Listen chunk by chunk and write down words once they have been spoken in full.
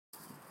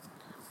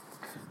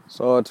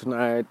So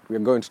tonight we're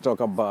going to talk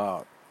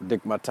about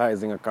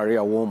stigmatizing a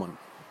career woman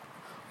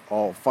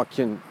or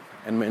fucking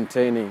and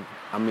maintaining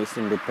a Miss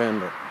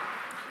Independent.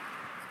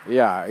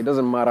 Yeah, it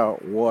doesn't matter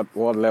what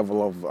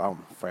level of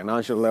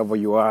financial level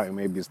you are. You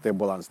may be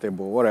stable,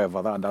 unstable,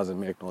 whatever. That doesn't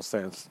make no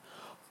sense.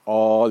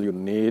 All you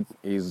need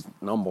is,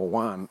 number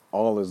one,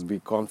 always be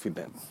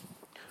confident.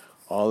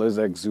 Always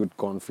exude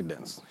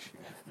confidence.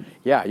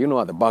 Yeah, you know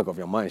at the back of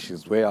your mind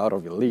she's way out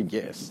of your league,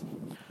 yes.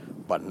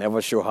 But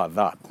never show her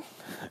that.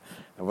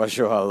 Never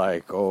show her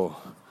like, oh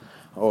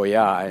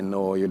yeah, I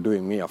know you're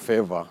doing me a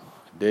favor,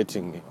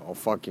 dating me or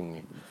fucking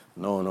me.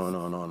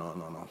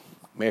 No.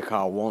 Make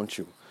her want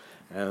you.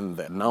 And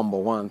the number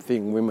one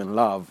thing women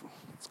love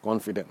is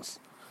confidence.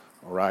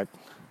 All right.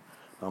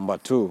 Number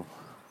two,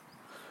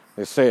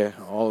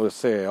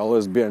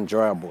 always be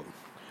enjoyable.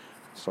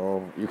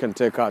 So you can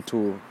take her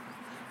to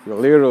your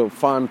little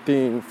fun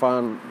thing,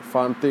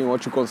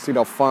 what you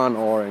consider fun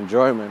or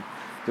enjoyment.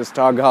 Just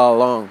tag her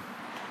along.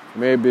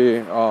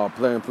 Maybe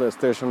playing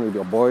PlayStation with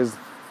your boys.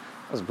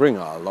 Just bring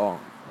her along.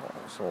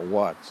 So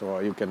what? So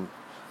you can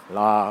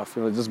laugh.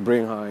 Just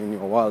bring her in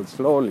your world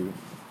slowly.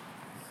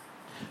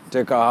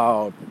 Take her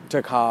out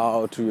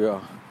to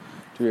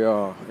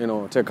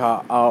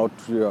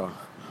your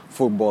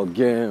football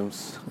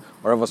games,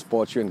 whatever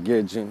sport you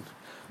engage in.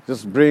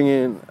 Just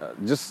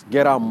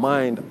get her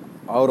mind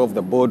out of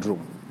the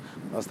boardroom.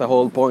 That's the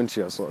whole point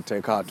here. So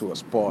take her to a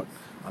sport,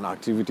 an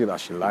activity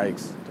that she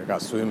likes. Take her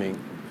swimming,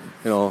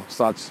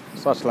 such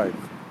like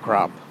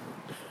crap.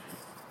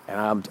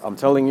 And I'm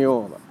telling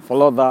you,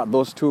 follow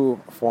those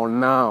two for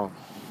now.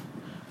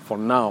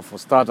 For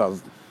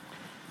starters,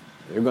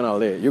 you're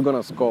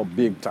gonna score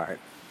big time.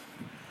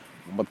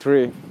 Number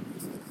three,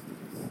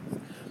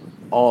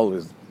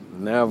 always,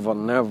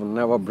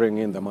 never bring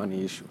in the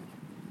money issue.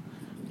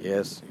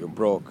 Yes, you're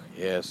broke.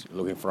 Yes, you're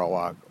looking for a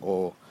work.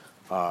 Or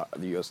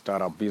your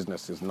startup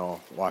business is not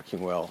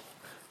working well.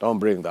 Don't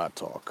bring that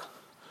talk.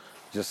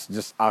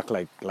 Just act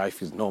like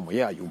life is normal.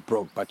 Yeah, you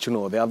broke, but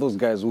there are those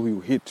guys who you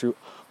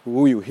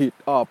hit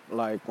up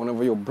like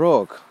whenever you're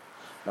broke.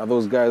 There are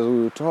those guys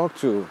who you talk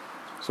to.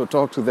 So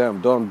talk to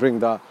them. Don't bring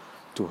that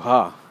to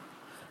her.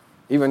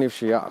 Even if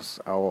she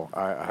asks, how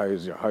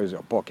is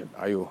your pocket?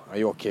 Are you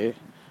okay?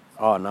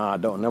 Oh nah,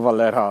 don't never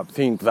let her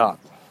think that.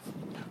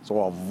 So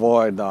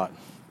avoid that.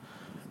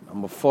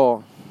 Number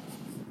four,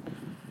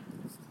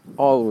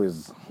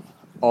 always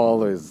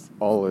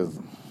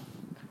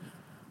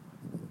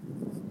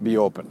be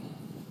open.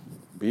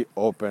 Be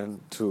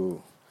open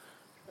to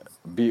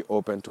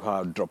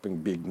her dropping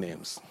big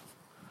names.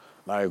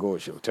 Like,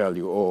 she'll tell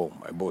you,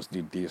 my boss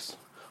did this.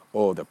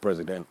 The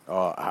president,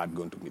 I had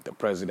gone to meet the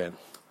president.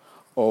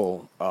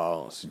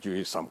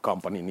 Some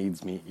company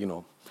needs me,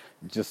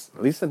 Just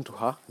listen to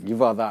her. Give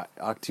her that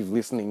active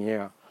listening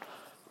ear.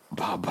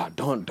 But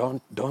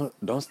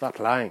don't start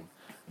lying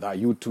that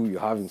you're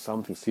having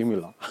something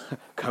similar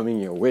coming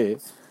your way.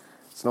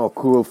 It's not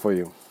cool for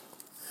you.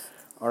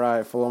 All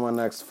right, follow my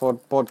next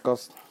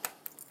podcast.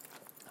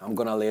 I'm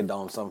gonna lay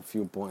down some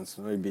few points.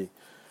 Maybe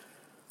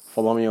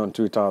follow me on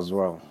Twitter as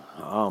well.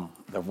 I'm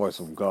the voice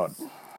of God.